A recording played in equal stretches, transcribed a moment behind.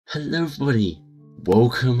Hello everybody,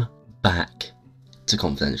 welcome back to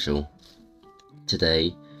Confidential.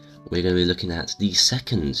 Today we're going to be looking at the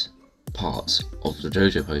second part of the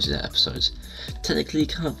JoJo posted episodes. Technically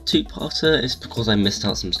kind of two-parter, it's because I missed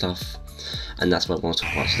out some stuff and that's what I want to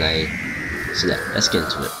talk about today. So yeah, let's get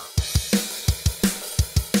into it.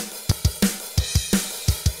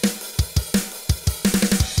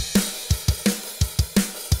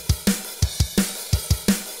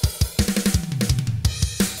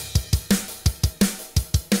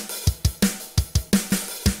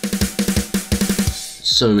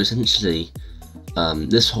 So essentially,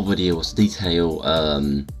 this whole video was to detail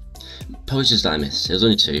poses that I missed. There was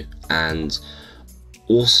only two, and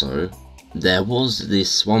also there was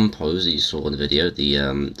this one pose that you saw in the video,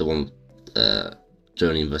 the one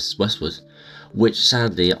Journey vs Westwood, which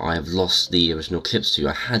sadly I have lost the original clips to.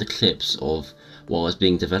 I had clips of what was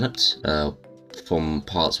being developed from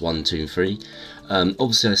parts 1, 2, and 3.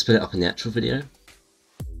 Obviously I split it up in the actual video,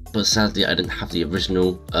 but sadly I didn't have the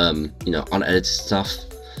original, unedited stuff.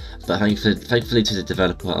 But thankfully to the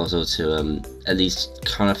developer, I was able to at least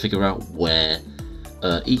kind of figure out where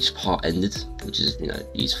each part ended, which is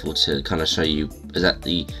useful to kind of show you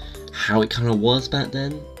exactly how it kind of was back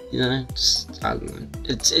then. Just, I don't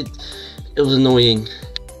know. It was annoying,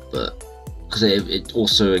 but because it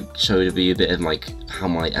also showed to be a bit of like how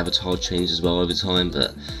my avatar changed as well over time.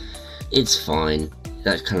 But it's fine.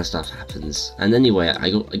 That kind of stuff happens. And anyway,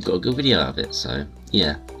 I got a good video out of it, so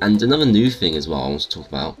yeah. And another new thing as well I want to talk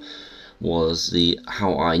about was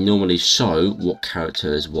how I normally show what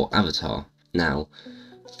character is what avatar. Now,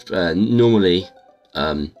 normally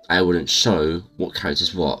I wouldn't show what character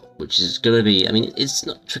is what, which is going to be, I mean, it's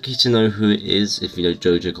not tricky to know who it is if you know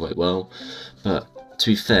JoJo quite well, but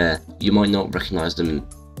to be fair, you might not recognise them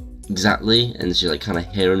exactly unless you like kind of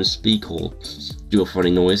hear them speak or do a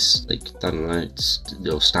funny noise, like I don't know, it's a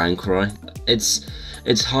little stand cry.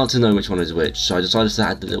 It's hard to know which one is which, so I decided to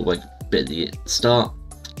add a little like bit at the start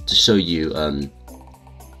to show you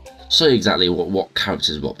exactly what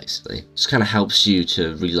character is what, basically. Just kind of helps you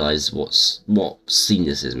to realise what scene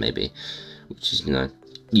this is, maybe, which is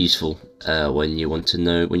useful when you want to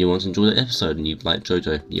enjoy the episode and you like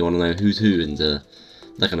JoJo, you want to know who's who and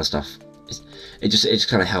that kind of stuff. It just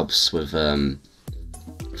kind of helps with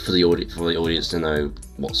for the audience to know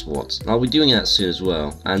what's what. And I'll be doing that soon as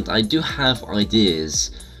well, and I do have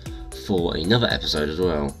ideas for another episode as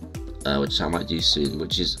well, which I might do soon,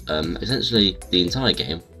 which is essentially the entire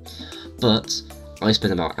game, but I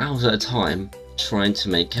spend about hours at a time trying to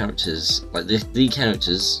make characters like the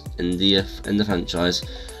characters in the franchise.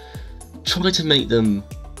 Try to make them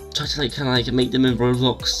make them in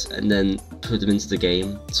Roblox and then put them into the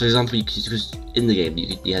game. So for example, because in the game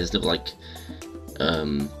you have this little like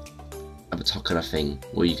avatar kind of thing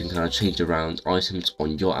where you can kind of change around items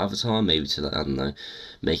on your avatar, maybe to like, I don't know,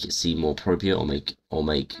 make it seem more appropriate, or make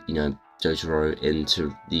JoJo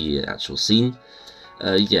into the actual scene.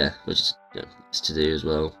 Yeah, which is nice to do as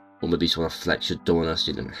well. Or maybe you want to flex your doorness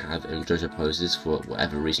you don't have in JoJo poses for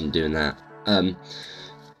whatever reason doing that.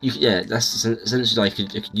 Yeah, that's essentially, I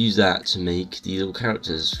could use that to make these little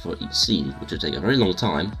characters for each scene, which would take a very long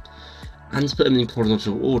time, and to put them in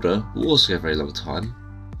chronological order will also take a very long time,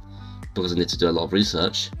 because I need to do a lot of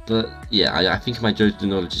research. But yeah, I think my JoJo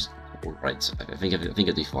knowledge is alright. I think it'll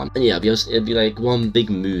be fun. And yeah, it'll be like one big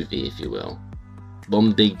movie, if you will.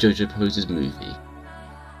 One big JoJo poses movie.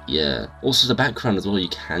 Yeah. Also the background as well you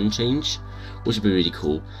can change, which would be really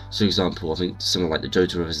cool. So for example, I think something like the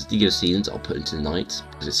JoJo vs Dio scenes I'll put into the night,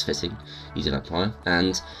 because it's fitting, easy to apply.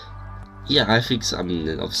 And yeah, I think, I mean,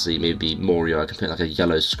 obviously maybe Morio, I can put like a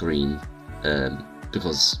yellow screen,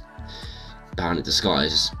 because apparently the sky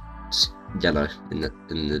is just yellow in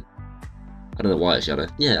the I don't know why it's yellow.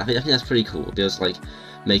 Yeah, I think that's pretty cool. It'll be able to like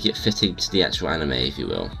make it fitting to the actual anime, if you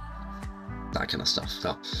will. That kind of stuff.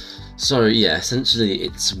 So yeah, essentially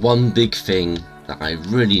it's one big thing that I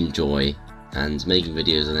really enjoy, and making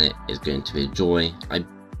videos on it is going to be a joy. I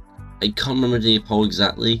can't remember the poll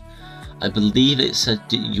exactly. I believe it said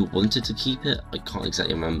you wanted to keep it. I can't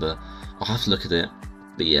exactly remember. I'll have to look at it.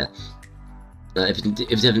 But yeah, if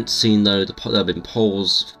you haven't seen though, there have been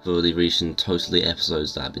polls for the recent Totally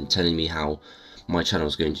episodes that have been telling me how my channel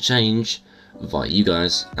is going to change via you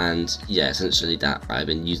guys. And yeah, essentially that I've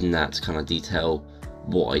been using that to kind of detail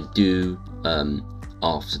what I do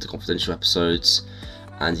after the confidential episodes.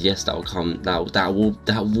 And yes, that will come. I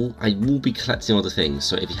will be collecting other things.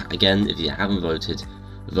 So if you haven't voted,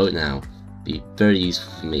 vote now. Be very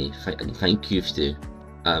useful for me. And thank you if you do.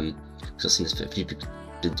 Because I've seen a few people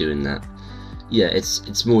been doing that. Yeah,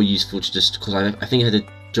 it's more useful to just, because I think I did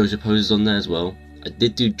JoJo poses on there as well. I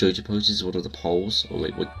did do JoJo poses, one of the polls, or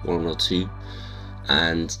maybe one or two,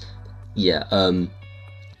 and yeah, I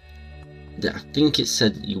think it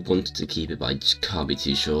said that you wanted to keep it, but I just can't be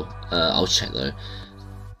too sure. I'll check though.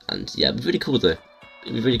 And yeah, it'd be really cool though.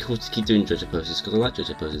 It'd be really cool to keep doing JoJo poses because I like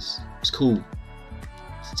JoJo poses. It's cool.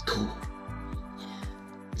 It's cool.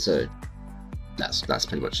 So that's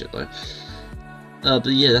pretty much it though. But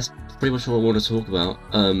yeah, that's pretty much all I want to talk about.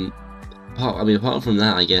 Apart from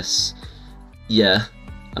that, I guess, yeah.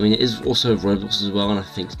 I mean, it is also Roblox as well, and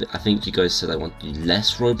I think you guys said I want to do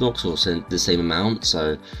less Roblox or the same amount.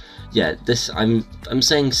 So yeah, I'm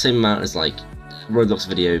saying same amount as like Roblox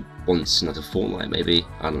video once in like a fortnight maybe.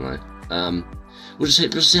 I don't know. We'll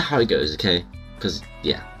just see how it goes, okay? Because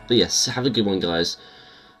yeah, but yes, have a good one, guys,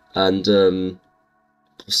 and I'll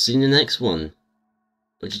see you in the next one,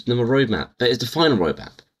 which is another roadmap, but it's the final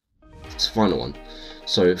roadmap. It's the final one.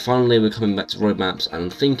 So finally, we're coming back to roadmaps, and I'm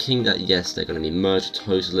thinking that yes, they're going to be merged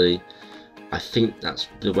totally. I think that's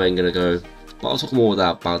the way I'm going to go, but I'll talk more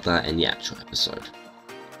about that in the actual episode.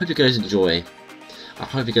 Hope you guys enjoy. I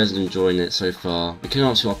hope you guys are enjoying it so far. We're coming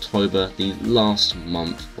up to October, the last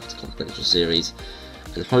month of the confidential series,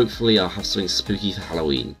 and hopefully I'll have something spooky for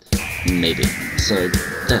Halloween. Maybe. So,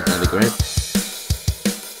 yeah, that'd be great.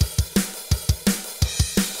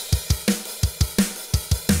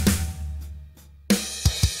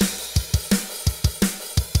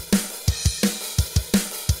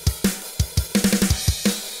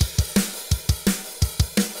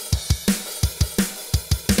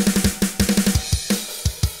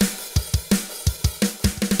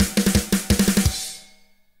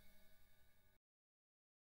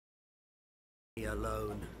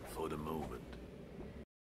 Alone for the moment.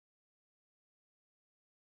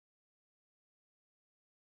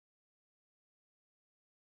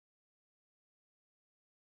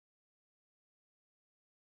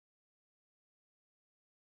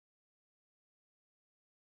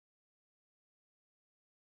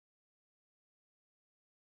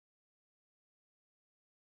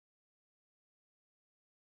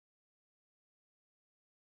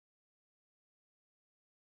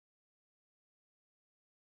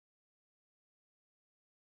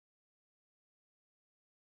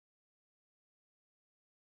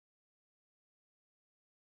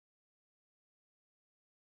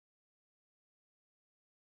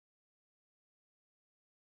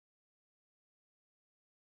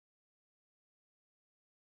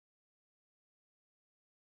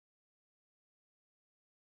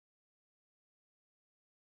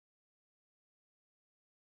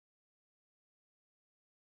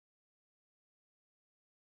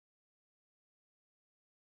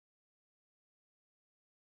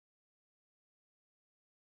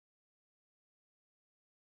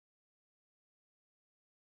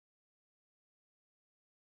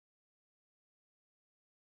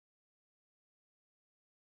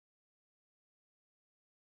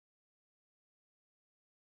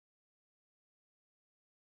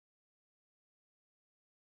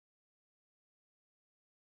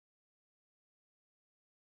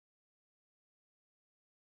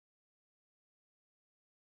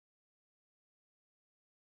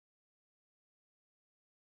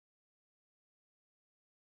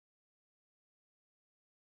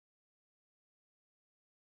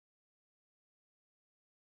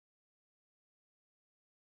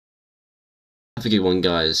 Have a good one,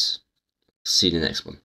 guys. See you in the next one.